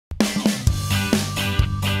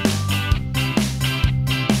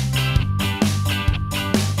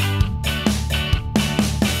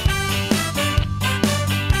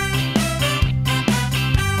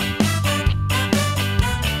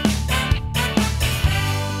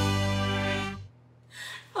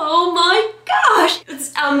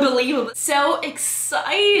unbelievable. So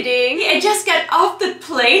exciting. I just got off the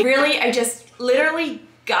plane. Really, I just literally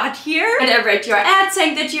got here and I read your ad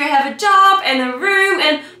saying that you have a job and a room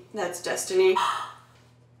and that's destiny.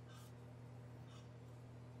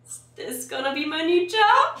 Is this gonna be my new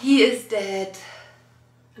job? He is dead.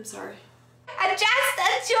 I'm sorry. Just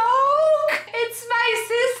a joke! It's my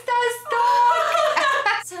sister's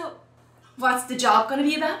dog! So, what's the job gonna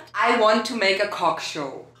be about? I want to make a cock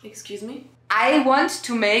show. Excuse me? I want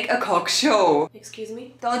to make a cock show. Excuse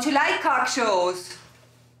me? Don't you like cock shows?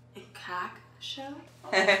 A cock show?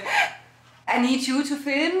 I need you to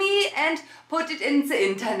film me and put it in the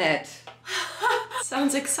internet.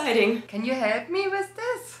 Sounds exciting. Can you help me with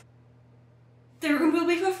this? The room will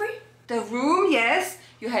be for free? The room, yes.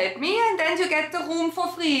 You help me and then you get the room for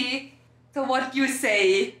free. So what do you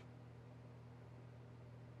say?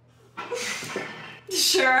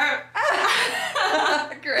 Sure.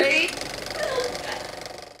 Great.